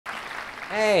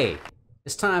Hey,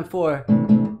 it's time for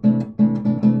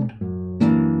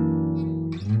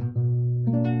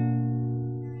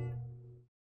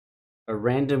a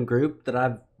random group that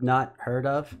I've not heard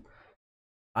of.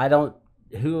 I don't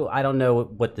know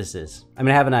what this is. I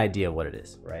mean, I have an idea what it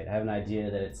is, right? I have an idea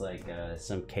that it's like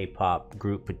some K-pop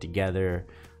group put together.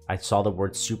 I saw the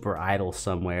word super idol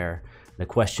somewhere. The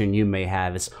question you may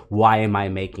have is, why am I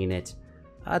making it?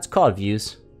 It's called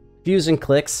views. Views and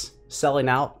clicks, selling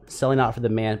out for the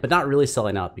man, but not really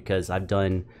selling out because I've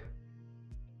done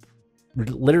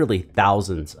literally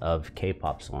thousands of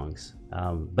K-pop songs.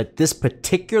 But this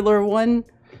particular one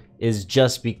is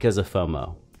just because of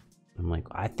FOMO. I'm like,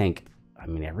 I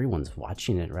mean, everyone's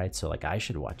watching it, right? So like I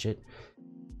should watch it.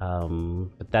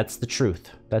 But that's the truth.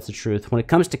 That's the truth. When it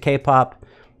comes to K-pop,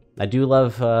 I do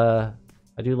love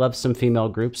some female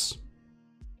groups.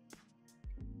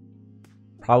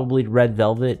 Probably Red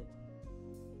Velvet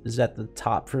is at the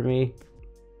top for me.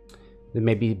 Then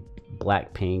maybe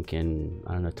Blackpink and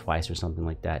I don't know, Twice or something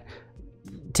like that.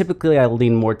 Typically, I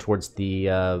lean more towards the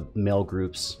male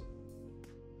groups: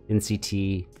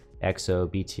 NCT, EXO,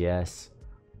 BTS,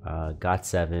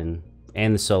 GOT7,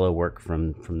 and the solo work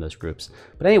from those groups.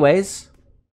 But anyways,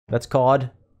 that's called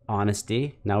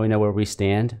honesty. Now we know where we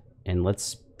stand, and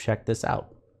let's check this out.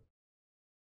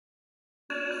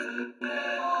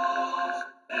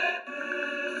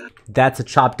 That's a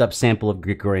chopped up sample of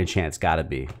Gregorian chants, gotta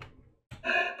be.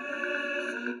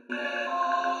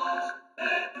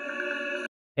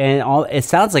 And it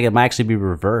sounds like it might actually be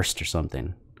reversed or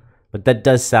something, but that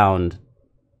does sound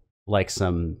like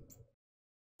some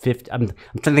 50. I'm trying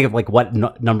to think of like what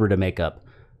number to make up,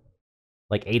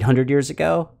 like 800 years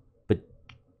ago, but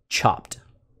chopped.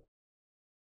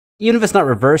 Even if it's not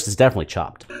reversed, it's definitely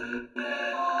chopped.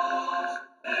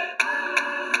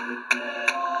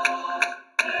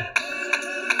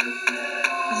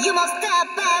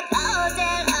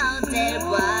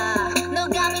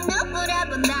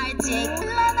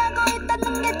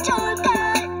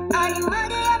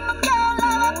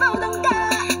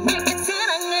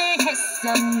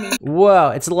 Whoa,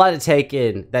 it's a lot to take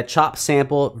in. That chop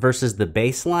sample versus the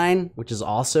bass line, which is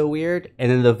also weird.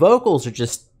 And then the vocals are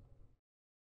just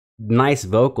nice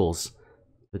vocals.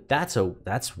 But that's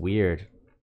weird.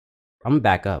 I'm gonna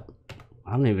back up.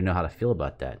 I don't even know how to feel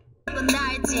about that.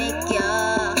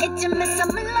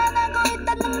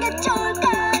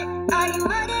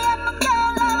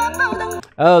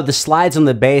 Oh, the slides on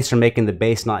the bass are making the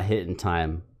bass not hit in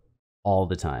time all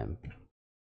the time.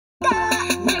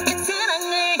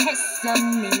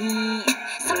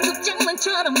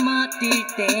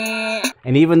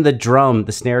 And even the drum,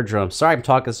 the snare drum. Sorry I'm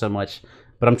talking so much,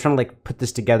 but I'm trying to like put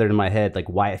this together in my head, like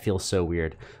why it feels so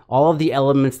weird. All of the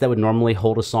elements that would normally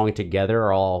hold a song together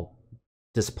are all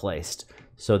displaced.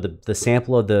 So the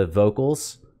sample of the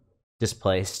vocals,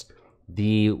 displaced.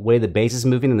 The way the bass is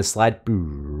moving in the slide,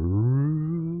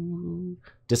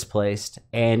 displaced.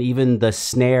 And even the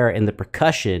snare and the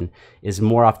percussion is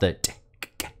more off the...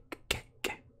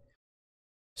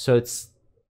 So it's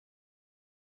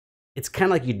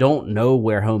kind of like you don't know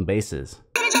where home base is.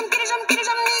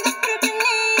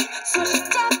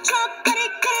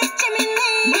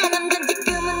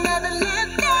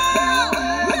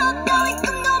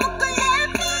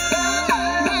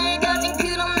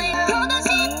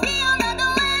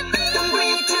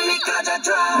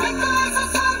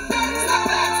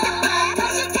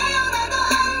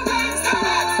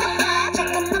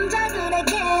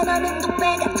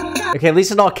 Okay, at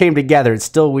least it all came together. It's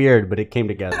still weird, but it came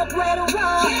together.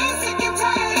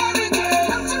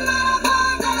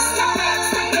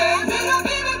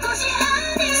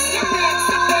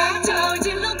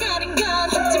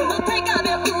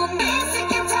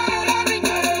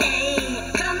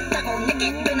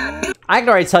 I can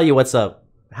already tell you what's up,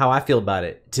 how I feel about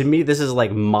it. To me, this is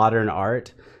like modern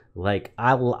art. Like,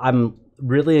 I'm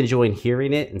really enjoying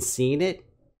hearing it and seeing it.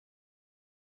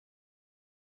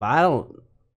 But I don't...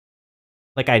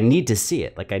 Like, I need to see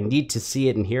it. Like, I need to see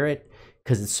it and hear it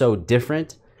because it's so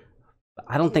different. But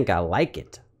I don't think I like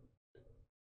it.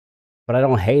 But I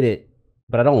don't hate it.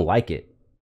 But I don't like it.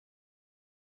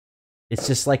 It's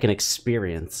just like an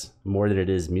experience more than it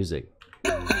is music.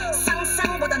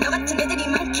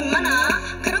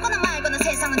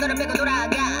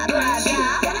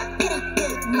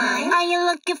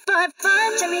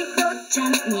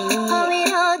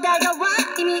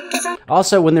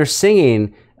 Also, when they're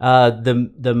singing,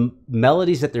 the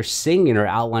melodies that they're singing are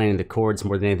outlining the chords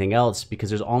more than anything else because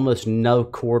there's almost no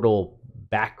chordal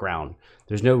background.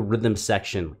 There's no rhythm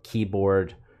section,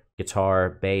 keyboard, guitar,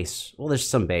 bass. Well, there's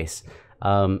some bass.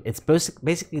 It's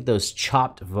basically those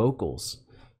chopped vocals.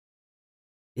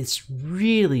 It's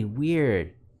really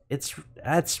weird.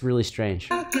 That's really strange.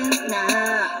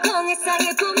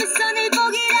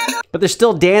 But they're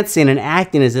still dancing and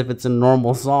acting as if it's a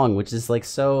normal song, which is like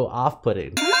so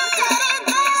off-putting.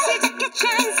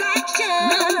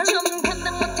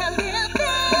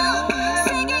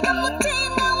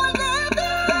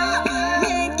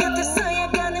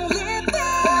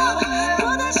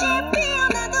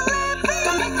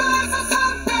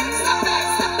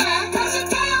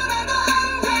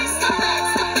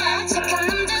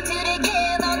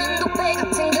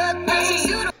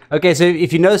 Okay, so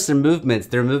if you notice their movements,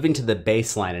 they're moving to the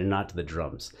bass line and not to the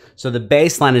drums. So the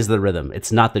bass line is the rhythm,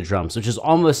 it's not the drums, which is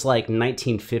almost like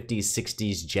 1950s,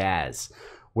 60s jazz,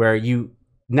 where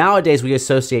nowadays we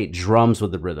associate drums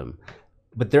with the rhythm,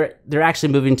 but they're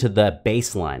actually moving to the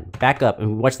bass line. Back up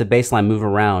and watch the bass line move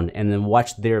around, and then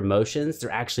watch their motions.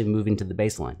 They're actually moving to the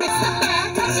bass line.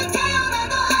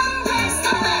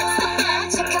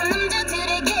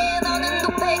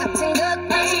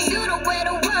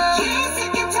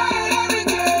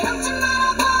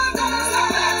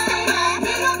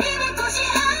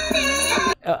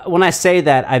 When I say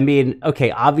that, I mean,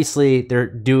 okay, obviously they're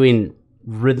doing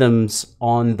rhythms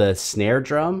on the snare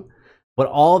drum, but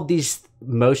all of these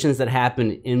motions that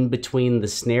happen in between the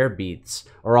snare beats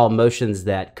are all motions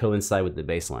that coincide with the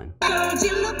bass line.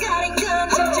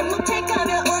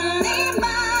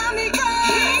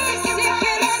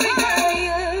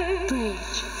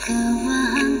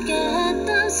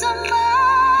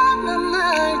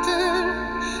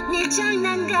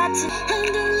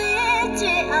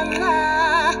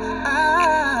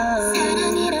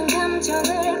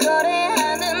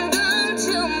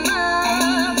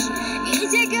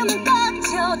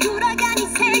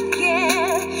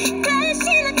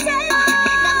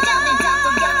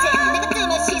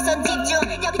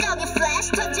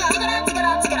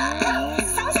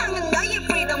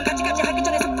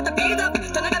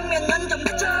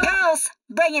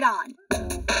 Bring it on.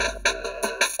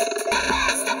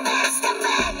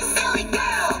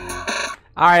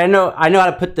 All right, I know how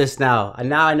to put this now.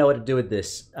 Now I know what to do with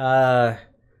this.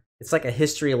 It's like a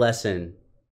history lesson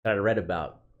that I read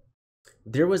about.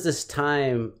 There was this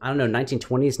time, I don't know,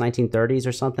 1920s, 1930s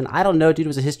or something. I don't know, dude. It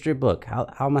was a history book. How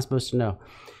am I supposed to know?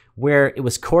 Where it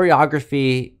was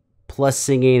choreography plus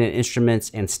singing and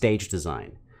instruments and stage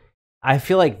design. I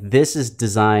feel like this is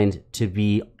designed to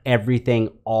be everything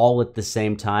all at the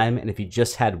same time, and if you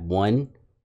just had one,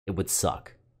 it would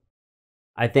suck.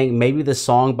 I think maybe the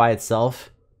song by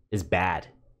itself is bad,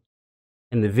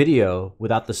 and the video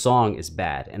without the song is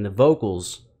bad, and the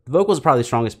vocals are probably the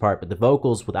strongest part, but the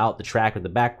vocals without the track or the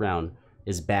background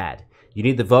is bad. You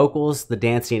need the vocals, the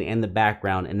dancing, and the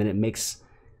background, and then it makes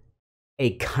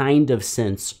a kind of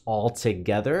sense all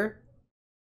together,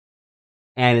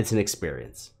 and it's an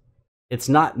experience. It's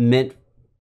not meant,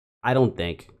 I don't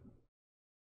think,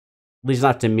 at least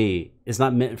not to me, it's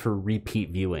not meant for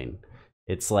repeat viewing.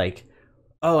 It's like,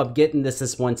 oh, I'm getting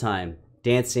this one time.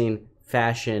 Dancing,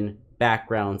 fashion,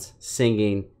 backgrounds,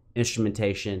 singing,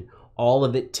 instrumentation, all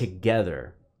of it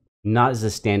together, not as a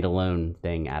standalone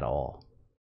thing at all.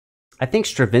 I think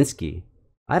Stravinsky,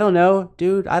 I don't know,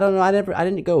 dude. I don't know. I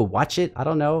didn't go watch it. I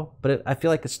don't know. But I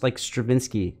feel like it's like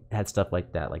Stravinsky had stuff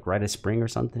like that, like Rite of Spring or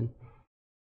something.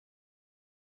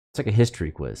 It's like a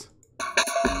history quiz.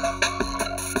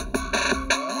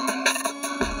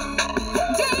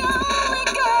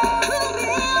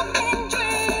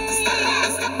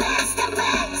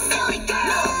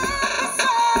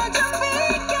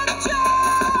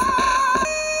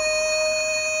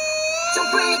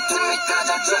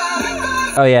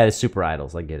 Oh yeah, it's Super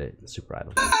Idols. I get it. Super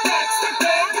Idols.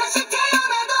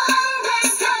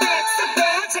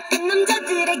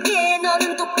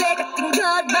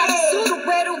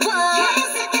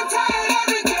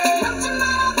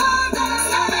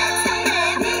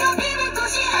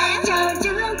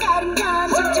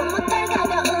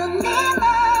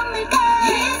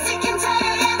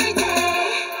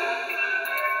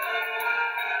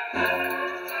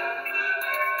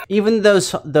 Even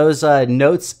those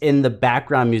notes in the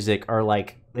background music are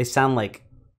like, they sound like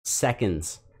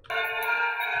seconds.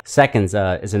 Seconds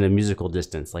is in a musical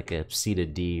distance, like a C to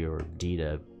D or D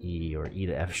to E or E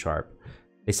to F sharp.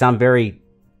 They sound very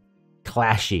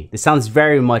clashy. It sounds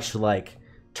very much like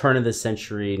turn of the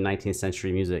century, 19th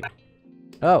century music.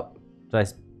 Oh, did I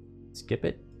skip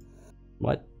it?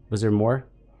 What? Was there more?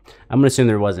 I'm gonna assume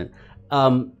there wasn't.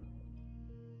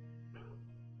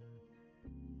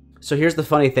 So here's the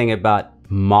funny thing about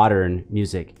modern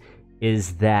music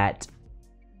is that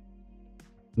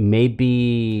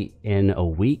maybe in a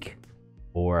week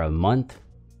or a month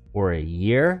or a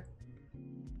year,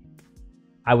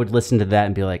 I would listen to that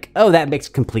and be like, oh, that makes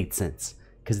complete sense.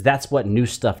 Because that's what new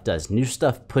stuff does. New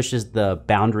stuff pushes the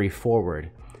boundary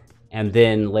forward. And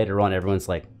then later on, everyone's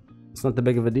like, it's not that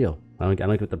big of a deal. I don't get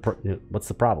what's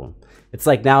the problem? It's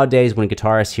like nowadays when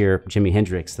guitarists hear Jimi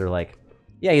Hendrix, they're like,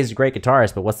 yeah, he's a great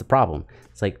guitarist, but what's the problem?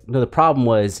 It's like, no, the problem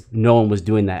was no one was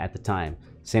doing that at the time.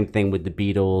 Same thing with the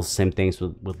Beatles, same things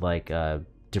with like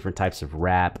different types of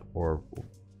rap or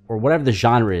whatever the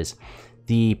genre is.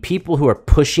 The people who are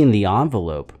pushing the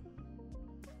envelope,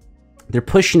 they're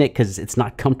pushing it because it's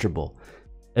not comfortable.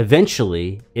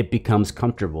 Eventually, it becomes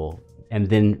comfortable, and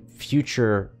then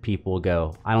future people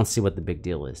go, I don't see what the big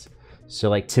deal is. So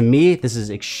like, to me, this is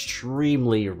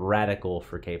extremely radical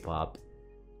for K-pop.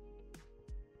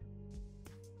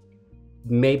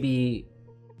 Maybe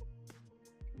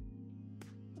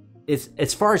it's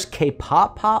as far as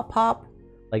K-pop, pop,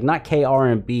 like not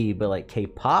K-R&B, but like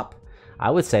K-pop, I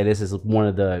would say this is one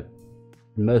of the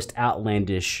most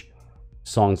outlandish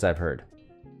songs I've heard.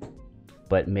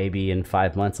 But maybe in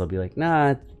 5 months I'll be like,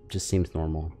 nah, it just seems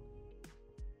normal.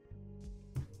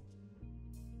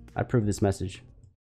 I approve this message.